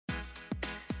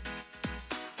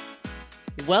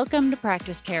Welcome to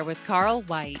Practice Care with Carl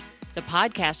White, the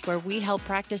podcast where we help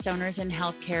practice owners in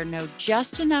healthcare know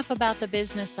just enough about the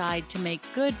business side to make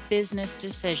good business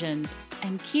decisions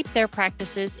and keep their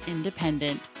practices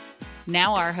independent.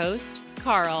 Now our host,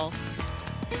 Carl.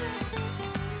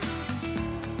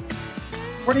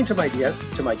 According to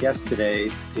my guest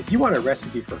today, if you want a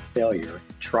recipe for failure,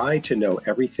 try to know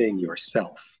everything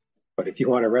yourself. But if you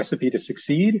want a recipe to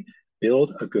succeed,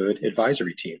 build a good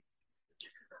advisory team.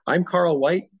 I'm Carl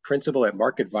White, principal at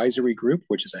Mark Advisory Group,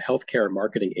 which is a healthcare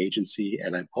marketing agency,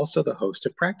 and I'm also the host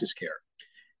of Practice Care.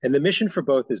 And the mission for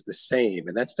both is the same,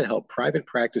 and that's to help private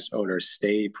practice owners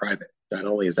stay private. Not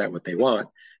only is that what they want,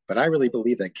 but I really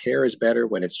believe that care is better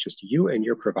when it's just you and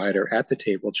your provider at the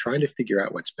table trying to figure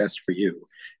out what's best for you.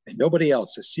 And nobody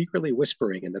else is secretly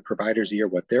whispering in the provider's ear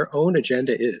what their own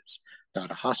agenda is. Not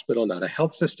a hospital, not a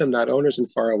health system, not owners in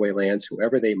faraway lands,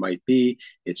 whoever they might be.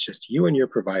 It's just you and your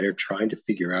provider trying to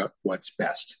figure out what's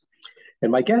best. And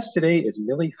my guest today is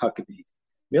Millie Huckabee.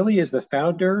 Millie is the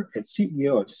founder and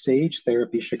CEO of Sage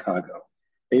Therapy Chicago.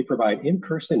 They provide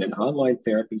in-person and online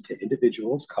therapy to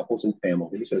individuals, couples, and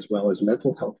families, as well as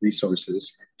mental health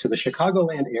resources to the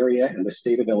Chicagoland area and the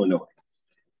state of Illinois.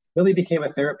 Millie became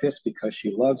a therapist because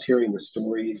she loves hearing the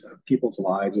stories of people's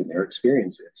lives and their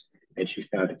experiences. And she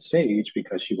founded Sage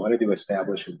because she wanted to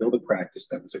establish and build a practice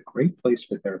that was a great place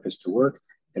for therapists to work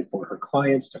and for her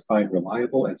clients to find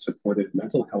reliable and supportive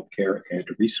mental health care and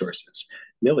resources.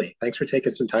 Millie, thanks for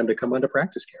taking some time to come on to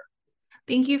Practice Care.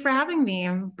 Thank you for having me.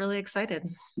 I'm really excited.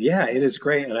 Yeah, it is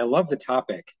great. And I love the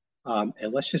topic. And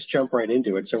let's just jump right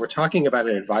into it. So we're talking about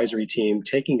an advisory team,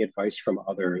 taking advice from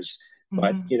others.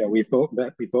 But, we've both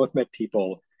met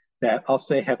people that I'll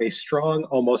say have a strong,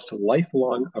 almost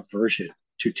lifelong aversion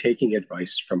to taking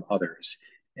advice from others.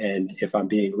 And if I'm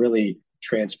being really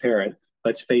transparent,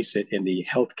 let's face it, in the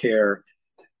healthcare,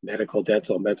 medical,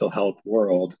 dental, mental health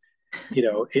world,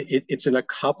 it's an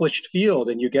accomplished field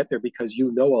and you get there because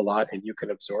you know a lot and you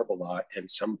can absorb a lot. And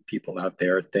some people out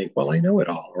there think, well, I know it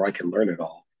all or I can learn it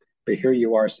all. But here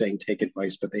you are saying take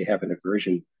advice, but they have an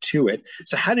aversion to it.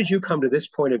 So how did you come to this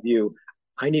point of view?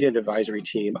 I need an advisory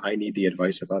team. I need the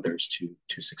advice of others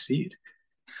to succeed.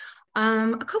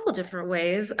 A couple different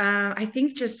ways. I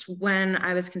think just when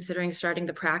I was considering starting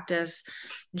the practice,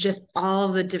 just all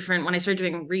the different, when I started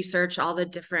doing research, all the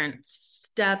different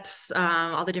steps,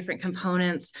 all the different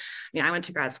components. I went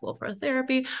to grad school for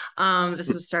therapy.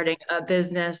 This was starting a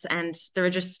business and there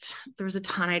was a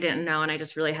ton I didn't know. And I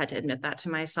just really had to admit that to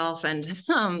myself and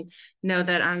know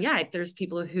that, there's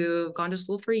people who've gone to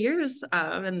school for years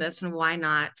in this and why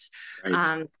not?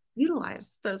 Right.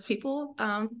 Utilize those people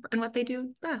and what they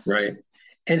do best. Right.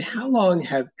 And how long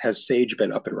has Sage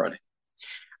been up and running?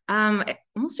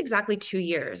 Almost exactly 2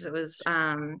 years. It was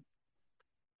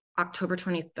October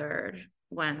 23rd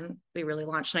when we really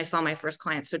launched, and I saw my first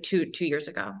client. So two years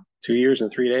ago. 2 years and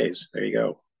 3 days. There you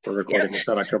go. We're recording this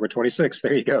on October 26th.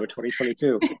 There you go,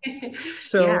 2022.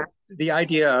 So the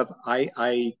idea of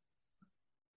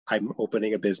I'm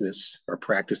opening a business or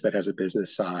practice that has a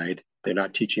business side. They're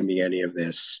not teaching me any of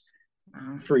this.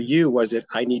 For you, was it,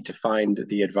 I need to find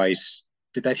the advice?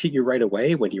 Did that hit you right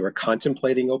away when you were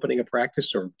contemplating opening a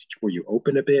practice, or were you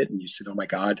open a bit and you said, oh my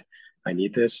God, I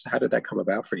need this? How did that come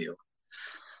about for you?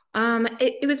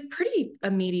 It was pretty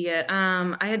immediate.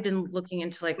 I had been looking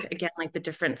into the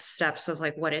different steps of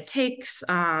what it takes.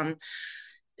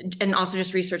 And also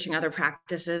just researching other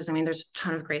practices. There's a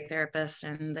ton of great therapists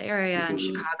in the area in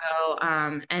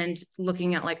Chicago, and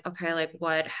looking at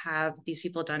what have these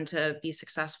people done to be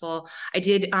successful. I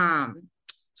did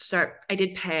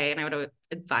pay, and I would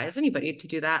advise anybody to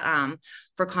do that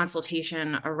for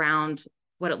consultation around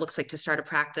what it looks like to start a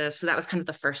practice. So that was kind of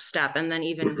the first step. And then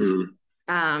even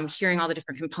hearing all the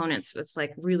different components, it's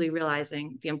really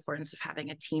realizing the importance of having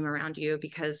a team around you,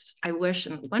 because I wish,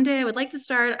 and one day I would like to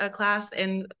start a class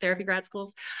in therapy grad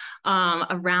schools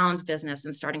around business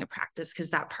and starting a practice, because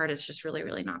that part is just really,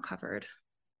 really not covered.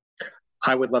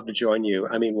 I would love to join you.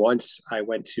 Once I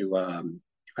went to,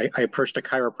 I approached a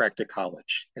chiropractic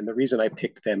college, and the reason I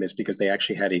picked them is because they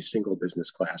actually had a single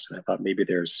business class, and I thought maybe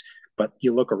but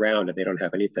you look around and they don't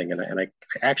have anything. And I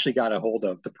actually got a hold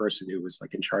of the person who was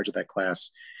in charge of that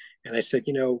class. And I said,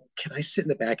 can I sit in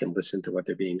the back and listen to what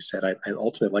they're being said? I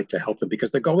ultimately like to help them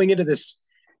because they're going into this,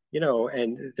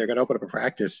 and they're going to open up a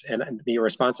practice. And the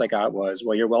response I got was,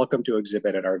 well, you're welcome to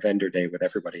exhibit at our vendor day with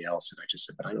everybody else. And I just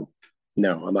said, but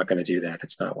no, I'm not going to do that.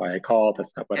 That's not why I called.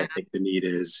 That's not what I think the need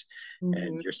is.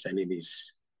 And you're sending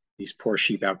these poor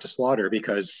sheep out to slaughter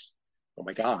because, oh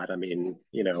my God,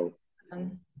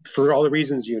 for all the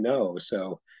reasons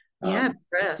so risk,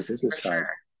 it's the business side.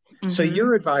 Sure. So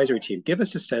your advisory team, give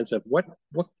us a sense of what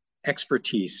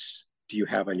expertise do you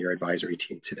have on your advisory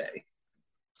team today?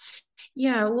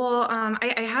 Yeah, well,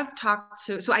 I have talked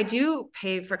to, so I do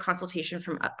pay for consultation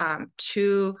from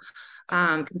two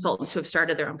consultants who have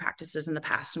started their own practices in the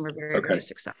past and were very, Okay. very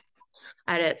successful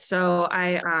at it. So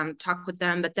I talked with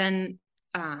them, but then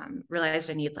realized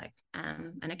I need like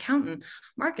an accountant,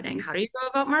 marketing. How do you go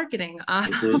about marketing?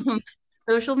 Mm-hmm.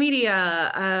 Social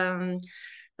media,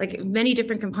 like many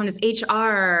different components,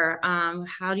 HR,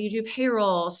 how do you do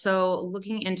payroll? So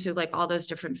looking into like all those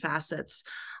different facets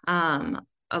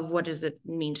of what does it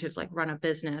mean to like run a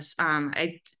business.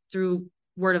 I through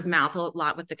word of mouth a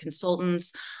lot with the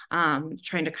consultants,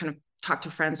 trying to kind of talk to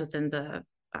friends within the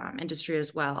industry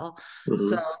as well. So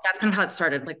Mm-hmm. that's kind of how it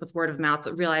started, like with word of mouth,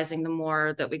 but realizing the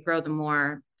more that we grow, the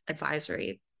more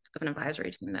advisory of an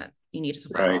advisory team that you need as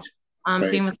Right. well. Right.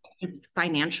 Same with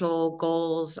financial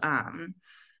goals.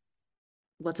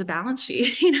 What's a balance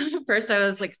sheet? You know, at first I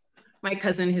was like, my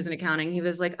cousin who's in accounting, he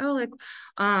was like, oh, like,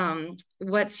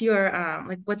 what's your,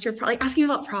 like asking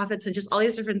about profits and just all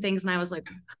these different things. And I was like,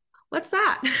 what's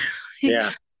that?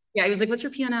 Yeah. Yeah. He was like, what's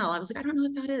your P&L? I was like, I don't know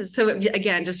what that is. So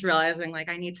again, just realizing like,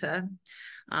 I need to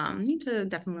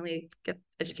definitely get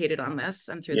educated on this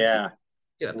and through the people Yeah.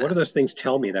 who do What do this. those things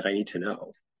tell me that I need to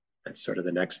know? That's sort of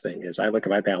the next thing is I look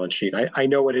at my balance sheet. I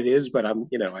know what it is, but I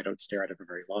don't stare at it for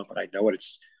very long, but I know what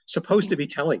it's supposed to be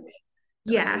telling me.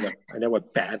 And Yeah. I know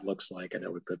what bad looks like. I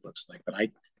know what good looks like, but I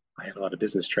have a lot of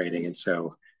business training. And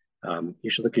so you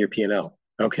should look at your P&L.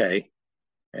 Okay.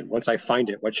 And once I find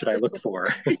it, what should I look for?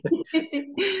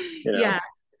 you know? Yeah.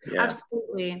 Yeah.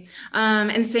 Absolutely.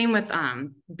 And same with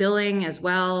billing as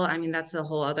well. I mean, that's a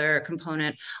whole other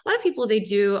component. A lot of people, they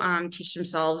do teach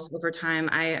themselves over time.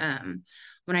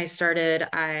 When I started,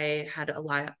 I had a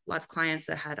lot of clients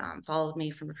that had followed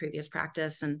me from a previous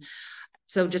practice. And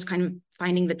so just kind of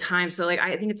finding the time. So like,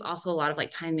 I think it's also a lot of like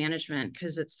time management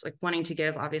because it's like wanting to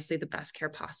give obviously the best care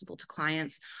possible to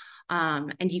clients.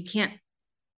 And you can't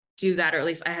do that, or at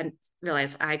least I hadn't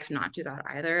realized I could not do that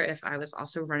either if I was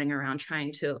also running around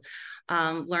trying to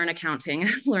learn accounting,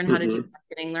 learn how to do Mm-hmm.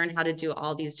 marketing, learn how to do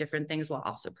all these different things while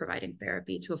also providing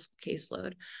therapy to a full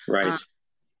caseload. Right. Um,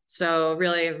 so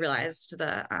really realized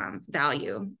the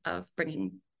value of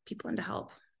bringing people in to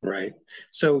help. Right.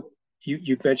 So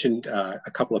you mentioned a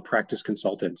couple of practice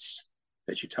consultants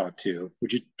that you talk to.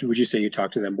 Would you say you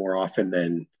talk to them more often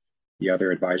than the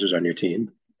other advisors on your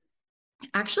team?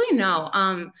 Actually,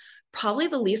 no. Probably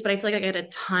the least, but I feel like I get a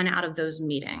ton out of those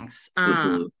meetings.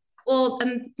 Mm-hmm. Well,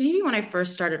 and maybe when I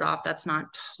first started off, that's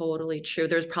not totally true.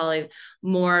 There's probably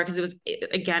more because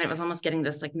it was almost getting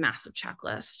this like massive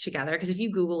checklist together. Because if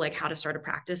you Google like how to start a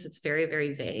practice, it's very,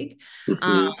 very vague. Um,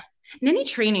 Mm-hmm. and any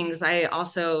trainings, I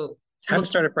also How to looked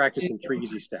start a practice into. in 3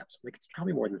 easy steps. Like it's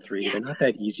probably more than three. Yeah, They're not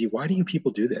that easy. Why do you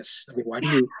people do this? I mean, why do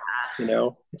yeah,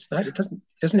 it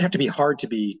doesn't have to be hard to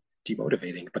be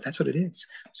demotivating, but that's what it is.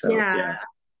 So yeah. yeah,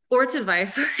 Or it's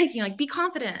advice like, like be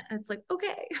confident. And it's like,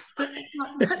 okay, but it's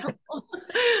not helpful.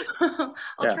 I'll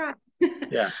yeah, try.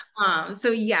 yeah. So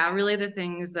yeah, really the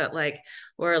things that like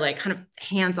were like kind of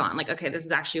hands-on, like, okay, this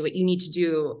is actually what you need to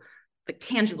do, like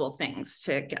tangible things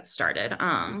to get started.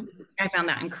 I found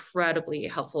that incredibly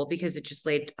helpful because it just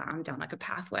laid down like a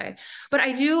pathway. But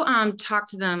I do talk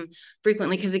to them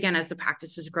frequently because again, as the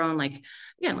practice has grown, like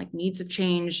again, like needs have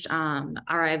changed. Or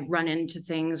I've run into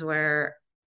things where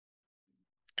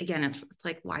again, it's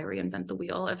like why reinvent the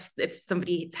wheel if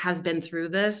somebody has been through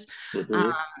this, um,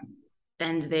 Mm-hmm.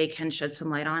 and they can shed some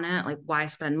light on it. Like why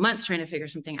spend months trying to figure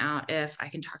something out if I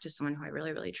can talk to someone who I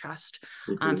really, really trust.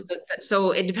 Mm-hmm.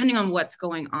 So depending on what's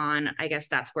going on, I guess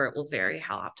that's where it will vary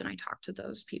how often I talk to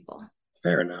those people.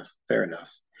 Fair enough. Fair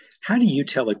enough. How do you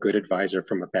tell a good advisor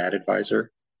from a bad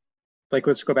advisor? Like,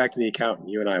 let's go back to the accountant.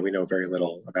 You and I, we know very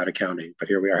little about accounting, but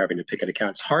here we are having to pick an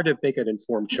account. It's hard to make an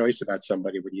informed choice about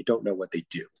somebody when you don't know what they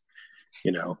do,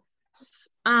 you know?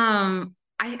 I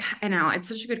know it's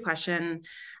such a good question.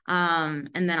 And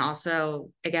then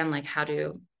also again, like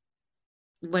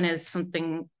when is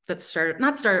something that started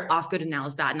off good and now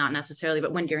is bad, not necessarily,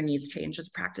 but when your needs change as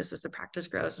the practice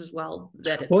grows as well,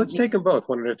 that Well, let's take them both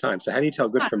one at a time. So, how do you tell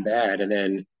good from bad? And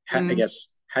then, I mm, guess,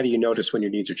 how do you notice when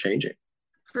your needs are changing?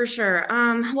 for sure.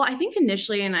 Well, I think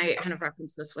initially, and I kind of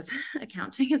referenced this with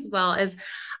accounting as well, is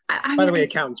I By mean, the way,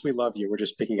 accountants, we love you. We're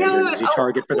just picking on you're an yeah, easy oh,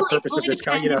 target for the totally, purpose of totally this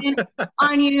guy, dependent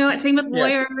on you. Same with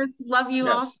Yes, lawyers, love you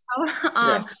yes, also. Um,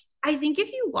 yes. I think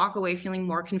if you walk away feeling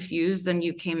more confused than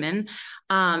you came in,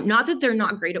 not that they're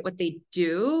not great at what they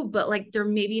do, but like they're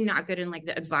maybe not good in like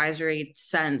the advisory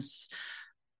sense,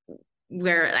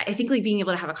 where I think like being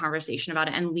able to have a conversation about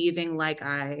it and leaving like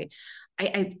I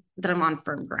that I'm on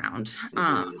firm ground.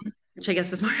 Mm-hmm. which I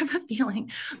guess is more of a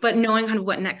feeling, but knowing kind of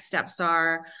what next steps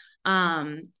are.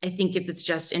 I think if it's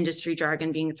just industry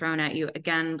jargon being thrown at you,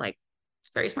 again, like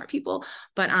very smart people,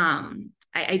 but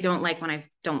I don't like when I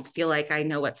don't feel like I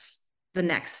know what's the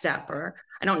next step, or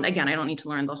I don't need to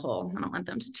learn the whole. I don't want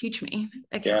them to teach me.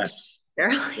 I can't Yes.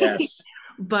 necessarily. Yes.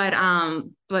 But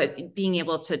being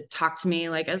able to talk to me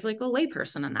like as like a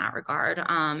layperson in that regard,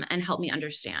 and help me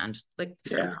understand like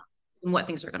certain and what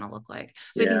things are going to look like.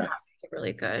 So I think that's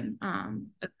really good,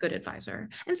 a good advisor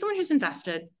and someone who's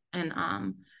invested in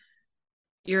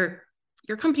your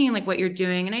company and like what you're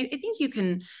doing. And I think you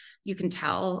can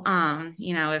tell,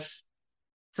 if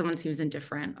someone seems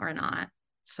indifferent or not.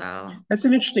 So that's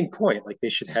an interesting point. Like they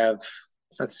should have,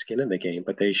 it's not skin in the game,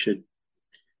 but they should,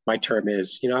 my term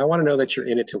is, I want to know that you're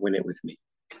in it to win it with me.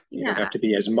 You don't have to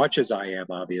be as much as I am,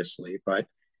 obviously, but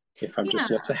if I'm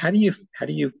just, so how do you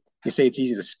say it's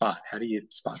easy to spot? How do you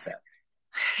spot that?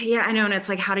 Yeah, I know. And it's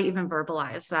like, how to even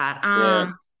verbalize that.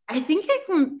 I think like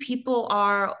when people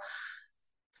are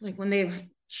like, when they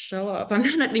show up,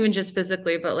 I'm not even just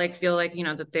physically, but like feel like,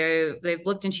 that they've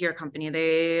looked into your company,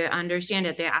 they understand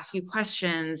it, they ask you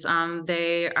questions,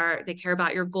 they care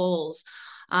about your goals.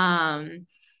 Like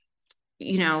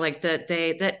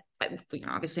that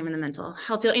obviously I'm in the mental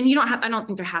health field, and I don't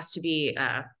think there has to be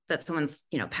that someone's,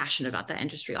 passionate about that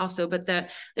industry also, but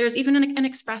that there's even an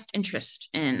expressed interest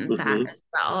in that as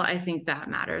well. I think that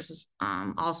matters,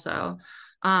 also.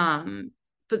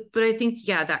 But I think,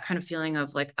 that kind of feeling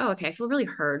of like, oh, okay, I feel really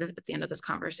heard at the end of this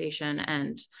conversation,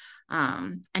 and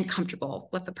comfortable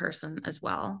with the person as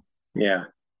well. Yeah.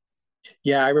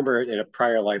 Yeah, I remember in a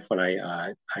prior life when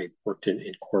I worked in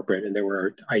corporate, and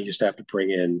I used to have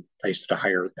to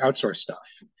hire outsource stuff,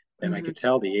 and I could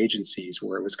tell the agencies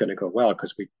where it was going to go well,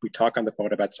 because we talk on the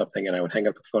phone about something, and I would hang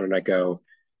up the phone and I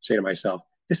say to myself,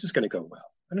 this is going to go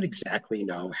well. I don't exactly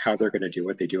know how they're going to do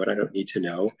what they do, and I don't need to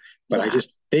know, but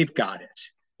they've got it.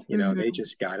 They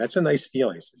just got it. That's a nice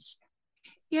feeling. It's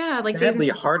like sadly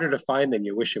harder to find than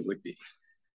you wish it would be.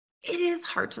 It is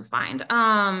hard to find.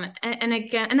 And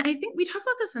again, and I think we talk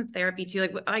about this in therapy too.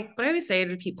 Like what I always say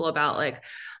to people about like,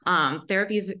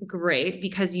 therapy is great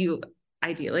because you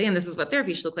ideally, and this is what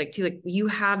therapy should look like too, like you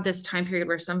have this time period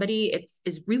where somebody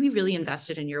is really, really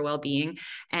invested in your well-being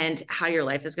and how your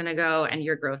life is going to go and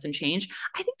your growth and change.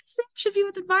 I think the same should be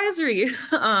with advisory,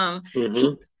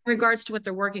 in regards to what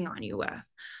they're working on you with.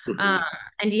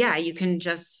 And you can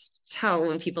just tell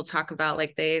when people talk about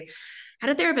like they had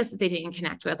a therapist that they didn't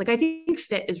connect with. Like I think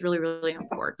fit is really, really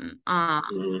important.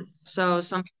 So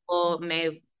some people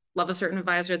may love a certain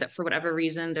advisor that for whatever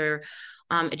reason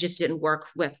it just didn't work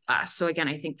with us. So again,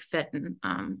 I think fit and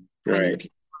finding the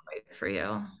people right for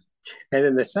you. And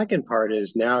then the second part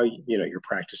is now, your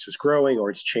practice is growing or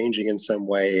it's changing in some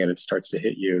way, and it starts to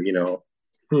hit you,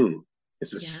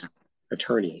 is this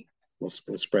attorney? We'll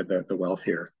spread the wealth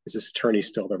here. Is this attorney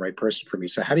still the right person for me?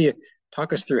 So how do you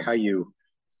talk us through how you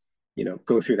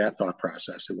go through that thought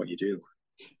process and what you do?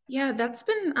 Yeah, that's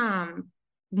been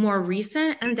more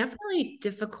recent and definitely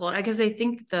difficult, because I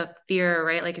think the fear,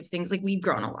 right? Like if things like we've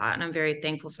grown a lot, and I'm very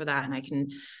thankful for that. And I can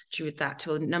attribute that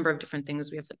to a number of different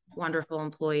things. We have like wonderful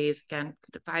employees, again,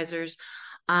 good advisors.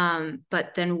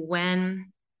 But then when,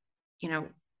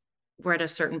 we're at a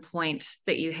certain point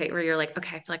that you hit where you're like,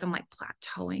 okay, I feel like I'm like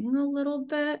plateauing a little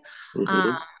bit.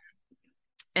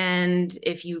 And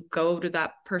if you go to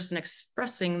that person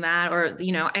expressing that, or,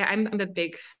 I'm a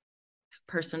big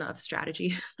person of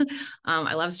strategy.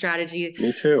 I love strategy.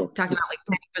 Me too. Talking about like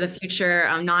planning for the future.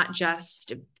 Not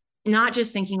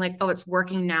just thinking like, oh, it's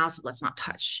working now, so let's not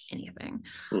touch anything.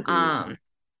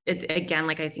 It again,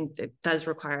 like I think it does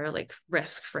require like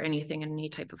risk for anything and any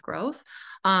type of growth.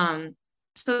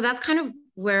 So that's kind of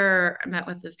where I'm at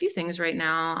with a few things right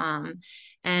now.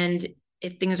 And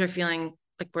if things are feeling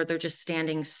like where they're just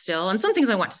standing still, and some things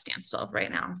I want to stand still right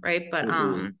now, right? But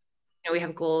we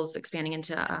have goals expanding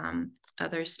into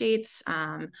other states,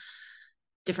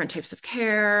 different types of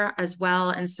care as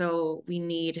well. And so we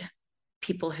need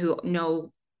people who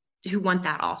want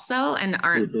that also, and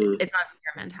aren't, it's not a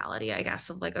fear mentality, I guess,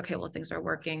 of like, okay, well, things are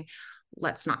working,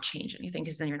 let's not change anything,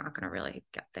 because then you're not going to really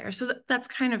get there. So that's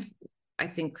kind of, I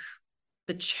think,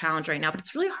 the challenge right now, but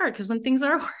it's really hard because when things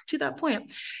are to that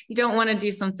point, you don't want to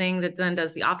do something that then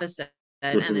does the opposite.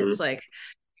 And it's like,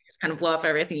 it's kind of blow up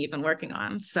everything you've been working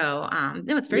on. So,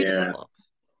 no, it's very difficult.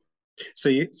 So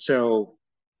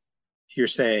you're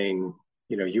saying,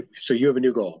 you have a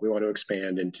new goal. We want to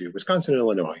expand into Wisconsin and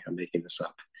Illinois. I'm making this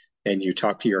up. And you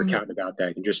talk to your accountant about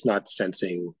that. You're just not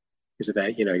sensing, is it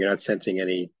that, you're not sensing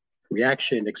any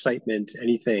reaction, excitement,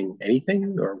 anything,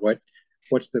 or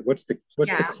What's the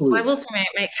Yeah, well, I clue? will say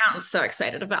my accountant's so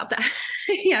excited about that.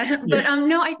 Yeah, but Yeah,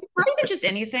 no, I think not even just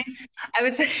anything. I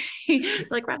would say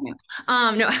like revenue.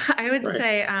 No, I would right.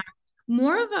 say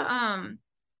more of a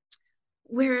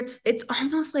where it's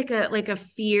almost like a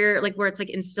fear, like where it's like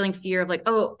instilling fear of like,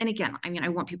 oh, and again, I mean, I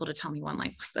want people to tell me one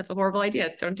like that's a horrible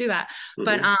idea, don't do that.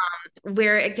 But Hmm.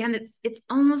 where again, it's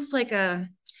almost like a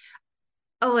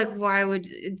oh, like why would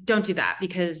don't do that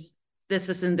because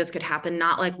this and this could happen,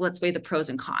 not like let's weigh the pros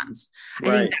and cons.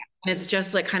 I think Right. that it's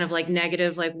just like kind of like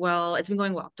negative, like, well, it's been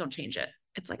going well, don't change it.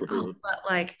 It's like, oh, Hmm. but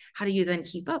like, how do you then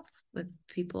keep up with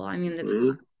people? I mean, it's Hmm.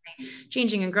 constantly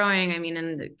changing and growing. I mean,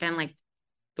 and again, like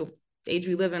the age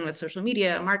we live in with social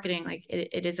media, marketing, like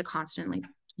it is a constantly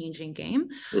changing game.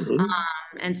 Hmm.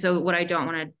 And so what I don't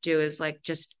want to do is like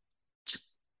just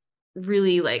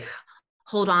really like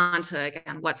hold on to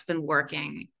again what's been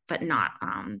working, but not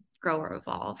grow or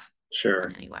evolve in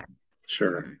Sure. any way.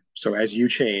 Sure. Mm-hmm. So as you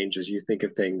change, as you think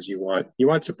of things, you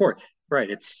want support. Right.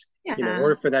 It's, in Yeah.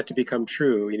 order for that to become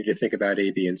true, you need to think about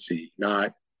A, B, and C,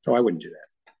 not, oh, I wouldn't do that.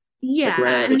 Like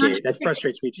right Yeah. out of the And not gate. just That like,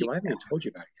 frustrates me too. I haven't even told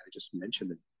you about it yet. I just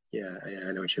mentioned it. Yeah,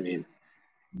 I know what you mean.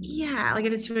 yeah, like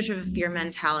if it's too much of a fear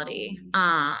mentality.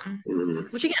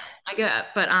 Mm, Which again, I get,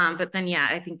 but then yeah,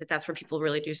 I think that that's where people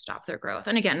really do stop their growth.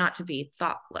 And again, not to be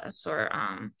thoughtless or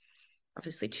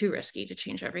obviously too risky to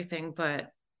change everything,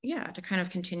 but yeah, to kind of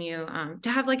continue to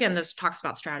have like again those talks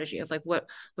about strategy of like what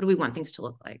do we want things to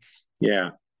look like.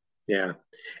 yeah, yeah.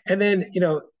 And then,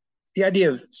 the idea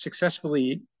of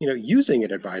successfully, using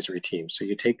an advisory team. So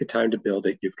you take the time to build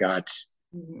it. You've got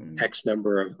Mhm. X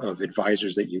number of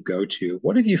advisors that you go to.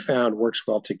 What have you found works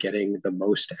well to getting the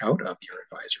most out of your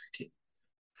advisory team?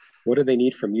 What do they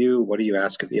need from you? What do you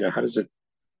ask of, how does it,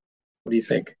 what do you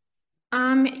think?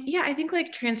 Yeah, I think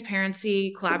like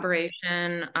transparency,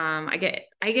 collaboration. I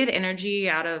get energy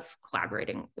out of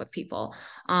collaborating with people.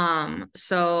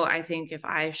 So I think if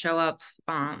I show up,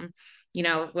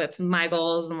 with my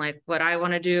goals and like what I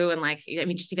want to do, and like, I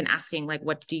mean, just even asking like,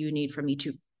 what do you need from me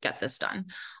to get this done?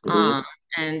 Hmm.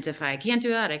 And if I can't do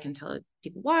that, I can tell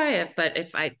people why. But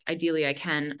if I ideally I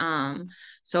can.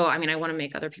 So I mean, I want to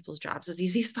make other people's jobs as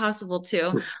easy as possible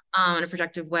too, in a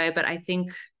productive way. But I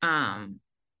think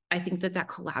that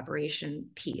collaboration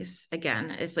piece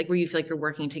again is like where you feel like you're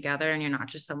working together and you're not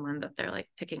just someone that they're like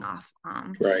ticking off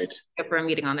Right, for a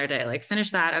meeting on their day, like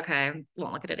finish that, okay,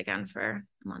 won't look at it again for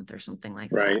a month or something like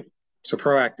that. right. So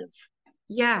proactive,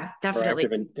 Yeah, definitely.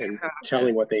 proactive and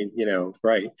telling what they,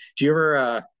 right. Do you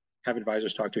ever have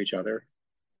advisors talk to each other?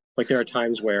 Like there are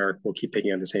times where we'll keep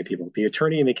picking on the same people. The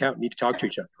attorney and the accountant need to talk to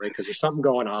each other, right? Because there's something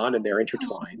going on and they're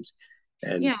intertwined.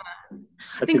 And Yeah, I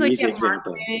that's think an like easy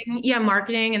example.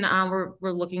 marketing, and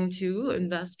we're looking to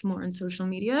invest more in social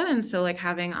media, and so like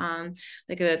having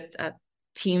like a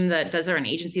team that does or an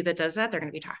agency that does that, they're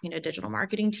going to be talking to a digital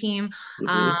marketing team.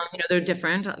 Hmm. They're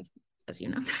different, as you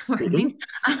know, marketing,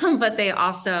 Hmm. but they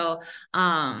also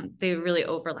they really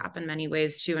overlap in many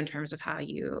ways too in terms of how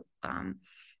you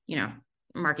know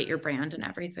market your brand and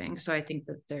everything. So I think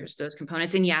that there's those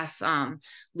components, and yes,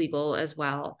 legal as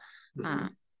well. Hmm. Um,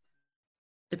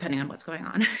 Depending on what's going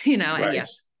on, and Right,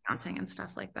 yes, accounting and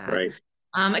stuff like that. right.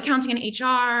 Accounting and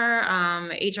HR.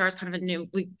 HR is kind of a new,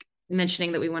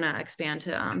 mentioning that we want to expand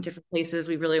to different places.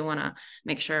 We really want to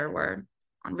make sure we're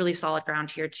on really solid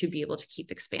ground here to be able to keep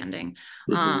expanding.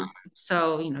 Um, Hmm.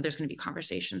 so, there's going to be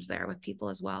conversations there with people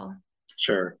as well.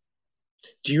 Sure.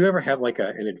 Do you ever have like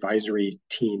an advisory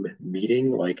team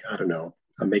meeting? Like, I don't know,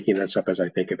 I'm making this up as I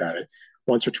think about it.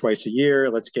 Once or twice a year,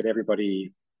 let's get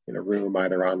everybody in a room,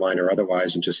 either online or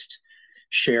otherwise, and just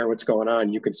share what's going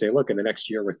on. You can say, look, in the next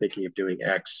year, we're thinking of doing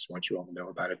X. I want you all to know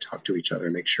about it, talk to each other,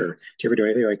 make sure. Do you ever do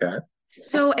anything like that?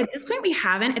 So at this point, we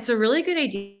haven't. It's a really good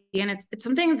idea, and it's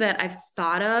something that I've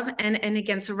thought of. And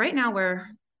again, so right now we're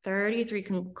 33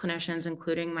 clinicians,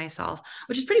 including myself,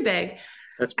 which is pretty big.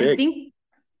 That's I big. think,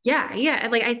 yeah,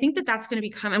 like I think that that's going to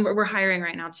become, and we're hiring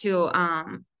right now too.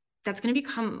 That's going to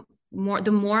become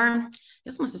the more, I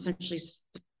guess, almost essentially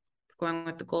going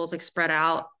with the goals like spread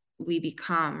out we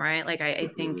become, right? Like I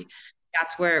Hmm. think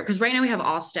that's where, because right now we have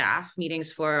all staff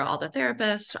meetings for all the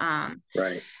therapists,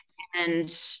 Right. and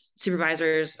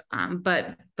supervisors,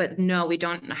 but no, we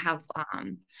don't have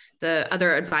the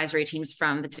other advisory teams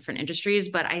from the different industries.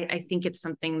 But I think it's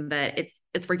something that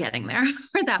it's we're getting there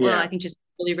that will, I Yeah. think, just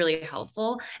really really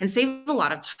helpful and save a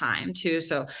lot of time too.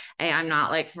 So hey, I'm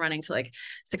not like running to like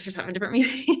 6 or 7 different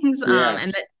meetings, and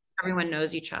Yes. that everyone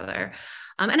knows each other.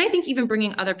 And I think even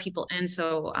bringing other people in,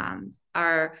 so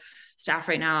our staff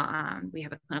right now. We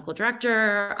have a clinical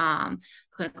director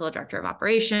of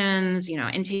operations,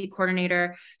 intake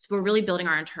coordinator. So we're really building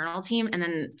our internal team. And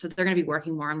then, so they're going to be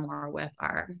working more and more with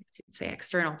our, say,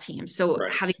 external team. So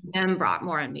having them brought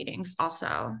more in meetings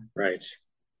also. Right.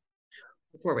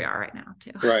 Where we are right now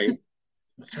too. Right.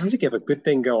 It sounds like you have a good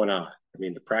thing going on. I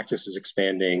mean, the practice is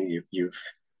expanding.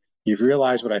 You've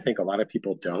realized what I think a lot of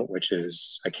people don't, which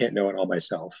is I can't know it all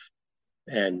myself.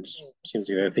 And seems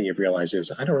the other thing you've realized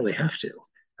is I don't really have to.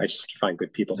 I just find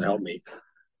good people to help me.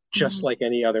 Just like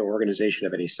any other organization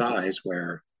of any size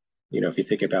where, if you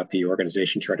think about the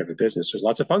organization chart of a business, there's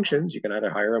lots of functions. You can either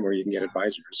hire them or you can get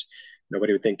advisors.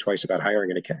 Nobody would think twice about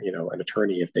hiring an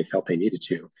attorney if they felt they needed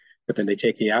to. But then they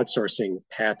take the outsourcing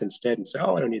path instead and say,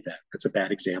 oh, I don't need that. That's a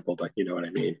bad example, but you know what I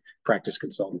mean? Practice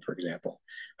consultant, for example.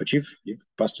 But you've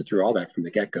busted through all that from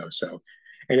the get-go. So,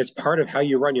 and it's part of how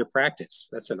you run your practice.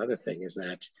 That's another thing is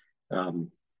that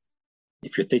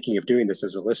if you're thinking of doing this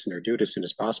as a listener, do it as soon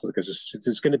as possible because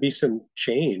there's going to be some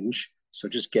change. So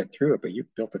just get through it, but you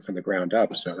built it from the ground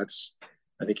up. So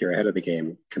I think you're ahead of the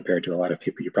game compared to a lot of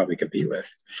people you probably compete with.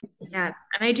 Yeah.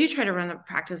 And I do try to run the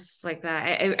practice like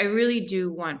that. I really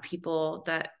do want people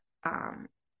that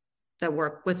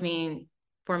work with me,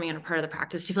 for me, and a part of the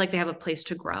practice to feel like they have a place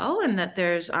to grow and that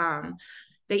there's,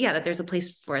 that there's a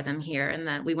place for them here and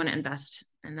that we want to invest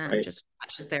in them just as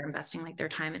much as they're investing like their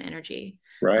time and energy.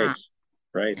 Right.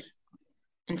 Right.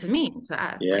 And to me,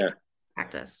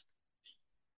 practice.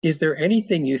 Is there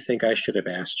anything you think I should have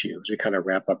asked you as we kind of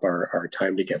wrap up our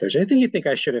time together? Is there anything you think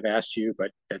I should have asked you,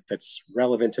 but that's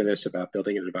relevant to this about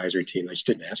building an advisory team I just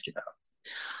didn't ask you about?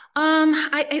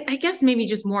 I guess maybe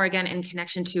just more again in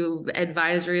connection to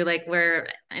advisory, like where,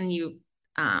 and you,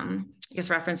 I guess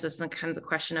reference this in kind of the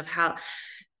question of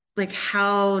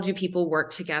how do people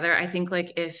work together? I think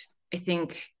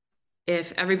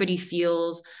if everybody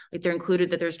feels like they're included,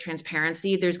 that there's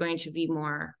transparency, there's going to be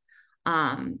more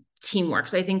teamwork.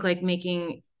 So I think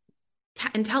making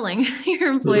and telling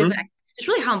your employees that it's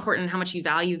really how important and how much you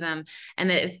value them. And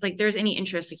that if there's any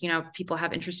interest, if people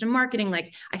have interest in marketing,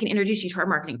 I can introduce you to our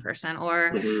marketing person,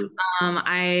 or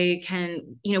I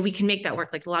can, we can make that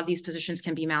work. A lot of these positions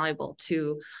can be malleable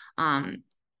to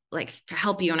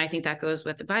help you. And I think that goes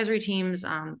with advisory teams.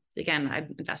 Again,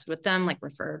 I've invested with them,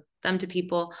 refer them to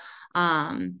people.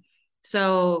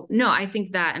 So no, I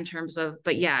think that in terms of,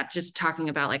 but yeah, just talking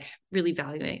about really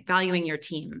valuing your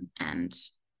team and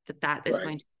that is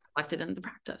going to be reflected in the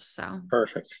practice. So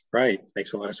perfect. Right.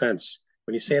 Makes a lot of sense.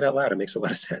 When you say it out loud, it makes a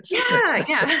lot of sense. Yeah.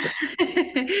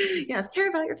 Yes. Care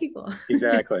about your people.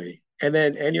 Exactly. And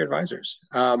your advisors.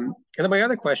 And then my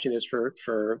other question is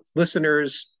for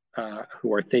listeners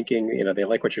who are thinking, they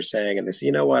like what you're saying and they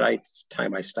say, it's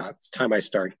time I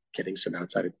start getting some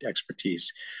outside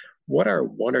expertise. What are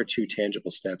one or two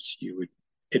tangible steps you would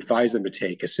advise them to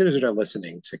take as soon as they're done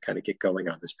listening to kind of get going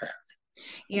on this path?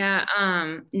 Yeah.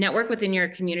 Network within your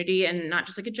community and not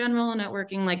just a general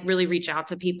networking, really reach out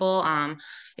to people.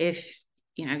 If,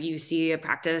 you see a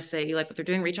practice that you like what they're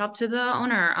doing, reach out to the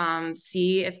owner,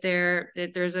 see if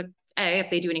if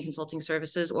they do any consulting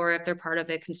services or if they're part of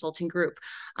a consulting group.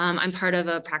 I'm part of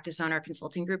a practice owner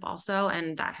consulting group also,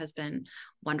 and that has been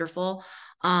wonderful.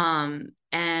 And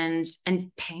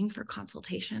paying for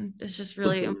consultation is just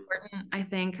really important. I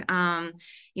think,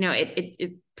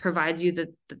 it provides you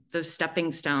those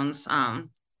stepping stones,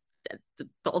 the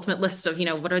ultimate list of,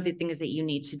 what are the things that you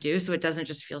need to do. So it doesn't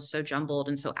just feel so jumbled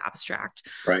and so abstract.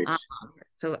 Right.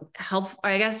 So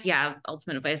I guess,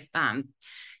 ultimate advice,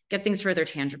 get things further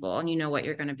tangible and what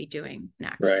you're going to be doing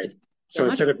next. Right. So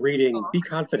instead of reading, be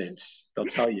confident, they'll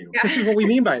tell you, this is what we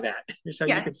mean by that. Here's how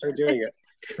you can start doing it.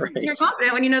 Right. You're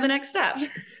confident when you know the next step.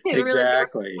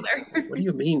 Exactly. Really what do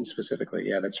you mean specifically?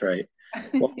 Yeah, that's right.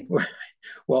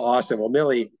 Well, awesome. Well,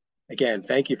 Millie, again,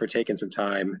 thank you for taking some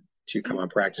time to come on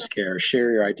Practice Care,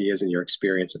 share your ideas and your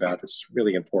experience about this.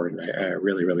 Really important. I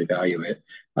really, really value it.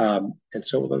 And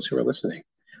so will those who are listening.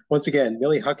 Once again,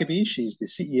 Millie Huckabee, she's the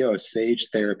CEO of Sage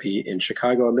Therapy in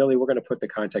Chicago. And Millie, we're going to put the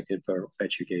contact info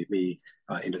that you gave me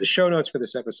into the show notes for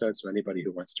this episode. So anybody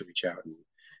who wants to reach out and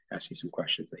ask you some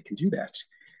questions, they can do that.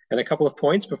 And a couple of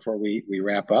points before we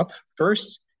wrap up.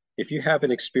 First, if you have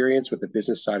an experience with the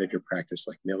business side of your practice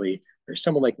like Millie, or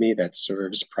someone like me that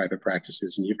serves private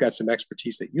practices, and you've got some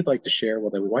expertise that you'd like to share, well,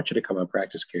 then we want you to come on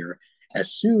Practice Care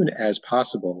as soon as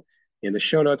possible. In the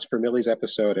show notes for Millie's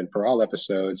episode and for all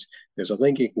episodes, there's a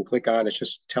link you can click on. It's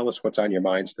just tell us what's on your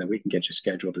mind so that we can get you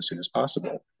scheduled as soon as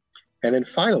possible. And then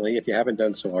finally, if you haven't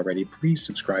done so already, please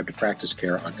subscribe to Practice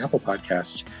Care on Apple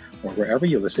Podcasts or wherever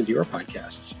you listen to your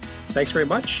podcasts. Thanks very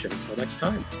much, and until next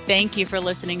time. Thank you for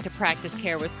listening to Practice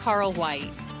Care with Carl White.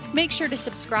 Make sure to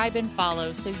subscribe and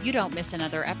follow so you don't miss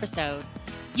another episode.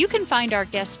 You can find our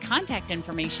guest contact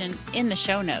information in the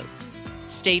show notes.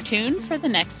 Stay tuned for the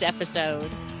next episode.